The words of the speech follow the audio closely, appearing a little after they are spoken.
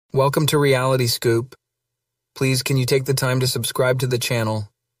Welcome to Reality Scoop. Please, can you take the time to subscribe to the channel?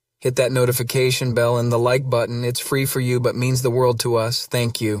 Hit that notification bell and the like button. It's free for you but means the world to us.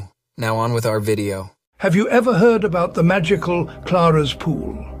 Thank you. Now on with our video. Have you ever heard about the magical Clara's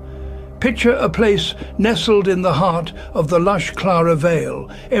Pool? Picture a place nestled in the heart of the lush Clara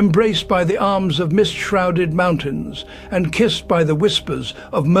Vale, embraced by the arms of mist-shrouded mountains and kissed by the whispers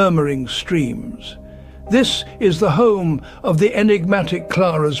of murmuring streams. This is the home of the enigmatic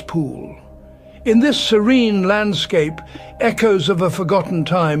Clara's Pool. In this serene landscape, echoes of a forgotten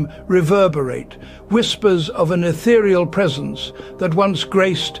time reverberate, whispers of an ethereal presence that once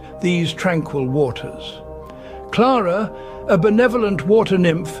graced these tranquil waters. Clara, a benevolent water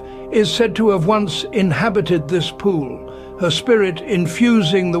nymph, is said to have once inhabited this pool, her spirit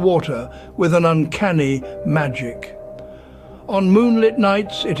infusing the water with an uncanny magic. On moonlit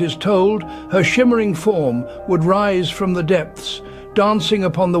nights, it is told, her shimmering form would rise from the depths, dancing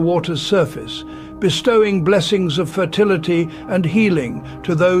upon the water's surface, bestowing blessings of fertility and healing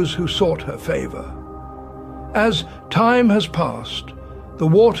to those who sought her favor. As time has passed, the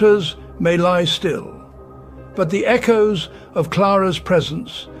waters may lie still, but the echoes of Clara's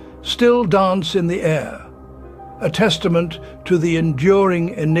presence still dance in the air, a testament to the enduring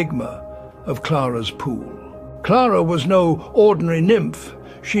enigma of Clara's Pool. Clara was no ordinary nymph.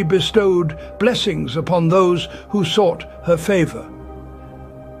 She bestowed blessings upon those who sought her favor.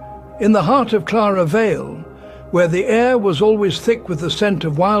 In the heart of Clara Vale, where the air was always thick with the scent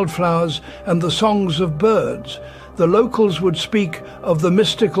of wildflowers and the songs of birds, the locals would speak of the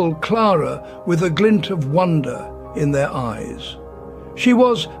mystical Clara with a glint of wonder in their eyes. She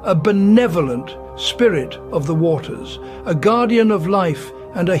was a benevolent spirit of the waters, a guardian of life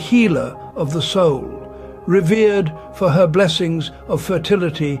and a healer of the soul, revered for her blessings of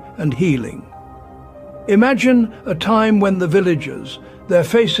fertility and healing. Imagine a time when the villagers, their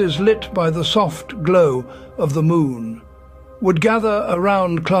faces lit by the soft glow of the moon, would gather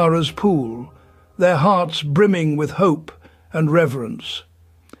around Clara's pool, their hearts brimming with hope and reverence.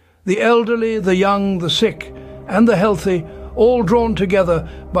 The elderly, the young, the sick, and the healthy, all drawn together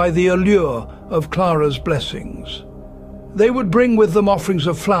by the allure of Clara's blessings. They would bring with them offerings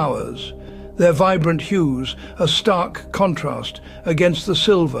of flowers, their vibrant hues a stark contrast against the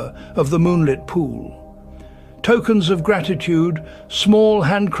silver of the moonlit pool. Tokens of gratitude, small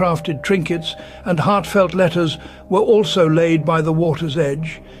handcrafted trinkets and heartfelt letters were also laid by the water's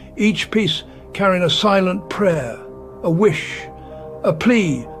edge, each piece carrying a silent prayer, a wish, a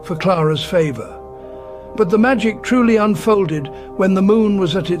plea for Clara's favor. But the magic truly unfolded when the moon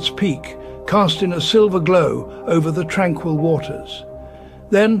was at its peak, casting a silver glow over the tranquil waters.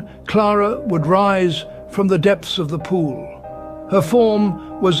 Then Clara would rise from the depths of the pool. Her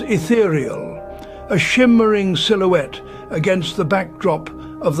form was ethereal, a shimmering silhouette against the backdrop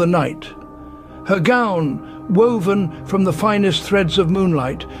of the night. Her gown, woven from the finest threads of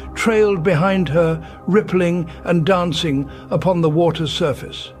moonlight, trailed behind her, rippling and dancing upon the water's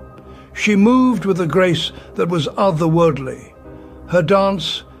surface. She moved with a grace that was otherworldly, her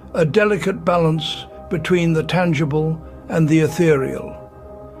dance a delicate balance between the tangible and the ethereal.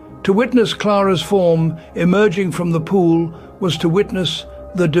 To witness Clara's form emerging from the pool was to witness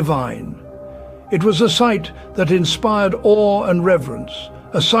the divine. It was a sight that inspired awe and reverence,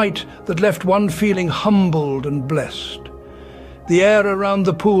 a sight that left one feeling humbled and blessed. The air around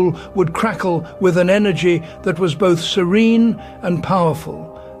the pool would crackle with an energy that was both serene and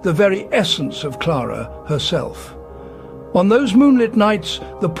powerful, the very essence of Clara herself. On those moonlit nights,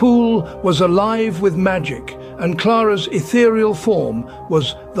 the pool was alive with magic, and Clara's ethereal form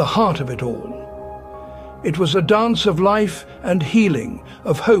was the heart of it all. It was a dance of life and healing,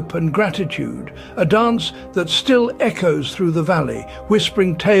 of hope and gratitude, a dance that still echoes through the valley,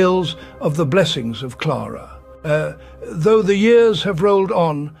 whispering tales of the blessings of Clara. Though the years have rolled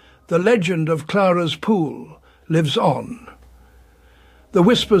on, the legend of Clara's Pool lives on. The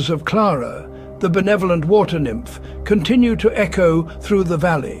whispers of Clara, the benevolent water nymph, continue to echo through the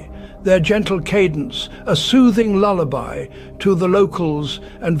valley, their gentle cadence a soothing lullaby to the locals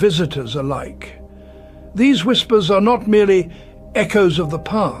and visitors alike. These whispers are not merely echoes of the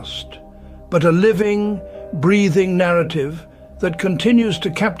past, but a living, breathing narrative that continues to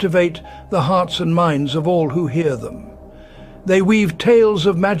captivate the hearts and minds of all who hear them. They weave tales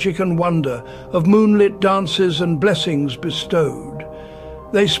of magic and wonder, of moonlit dances and blessings bestowed.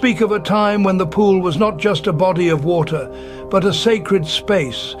 They speak of a time when the pool was not just a body of water, but a sacred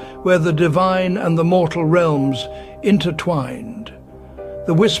space where the divine and the mortal realms intertwined.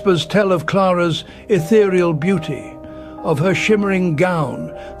 The whispers tell of Clara's ethereal beauty, of her shimmering gown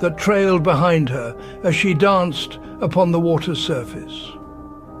that trailed behind her as she danced upon the water's surface.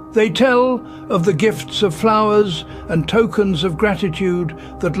 They tell of the gifts of flowers and tokens of gratitude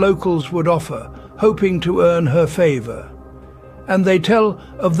that locals would offer, hoping to earn her favor. And they tell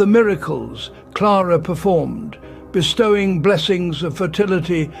of the miracles Clara performed, bestowing blessings of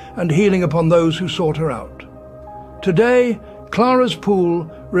fertility and healing upon those who sought her out. Today, Clara's Pool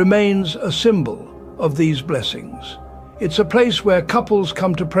remains a symbol of these blessings. It's a place where couples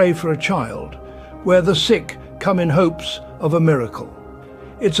come to pray for a child, where the sick come in hopes of a miracle.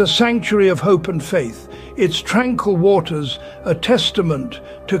 It's a sanctuary of hope and faith, its tranquil waters a testament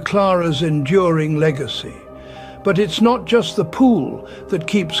to Clara's enduring legacy. But it's not just the pool that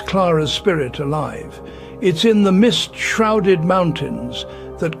keeps Clara's spirit alive. It's in the mist-shrouded mountains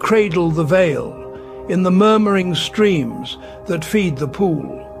that cradle the vale, in the murmuring streams that feed the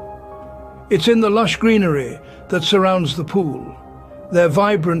pool. It's in the lush greenery that surrounds the pool, their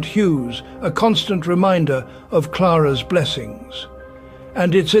vibrant hues a constant reminder of Clara's blessings.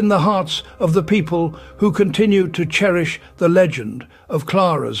 And it's in the hearts of the people who continue to cherish the legend of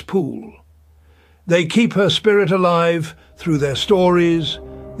Clara's Pool. They keep her spirit alive through their stories,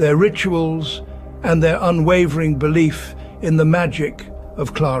 their rituals, and their unwavering belief in the magic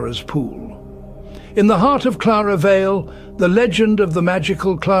of Clara's Pool. In the heart of Clara Vale, the legend of the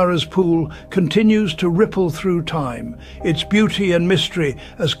magical Clara's Pool continues to ripple through time, its beauty and mystery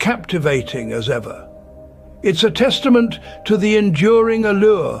as captivating as ever. It's a testament to the enduring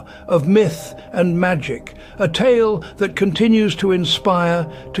allure of myth and magic, a tale that continues to inspire,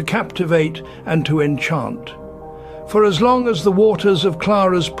 to captivate, and to enchant. For as long as the waters of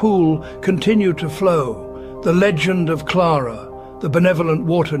Clara's Pool continue to flow, the legend of Clara, the benevolent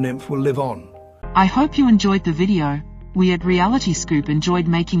water nymph, will live on. I hope you enjoyed the video. We at Reality Scoop enjoyed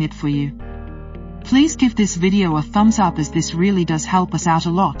making it for you. Please give this video a thumbs up, as this really does help us out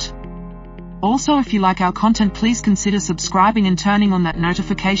a lot. Also, if you like our content, please consider subscribing and turning on that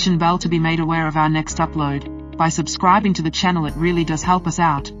notification bell to be made aware of our next upload. By subscribing to the channel, it really does help us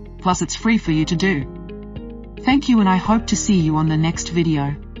out, plus it's free for you to do. Thank you, and I hope to see you on the next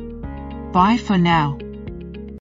video. Bye for now.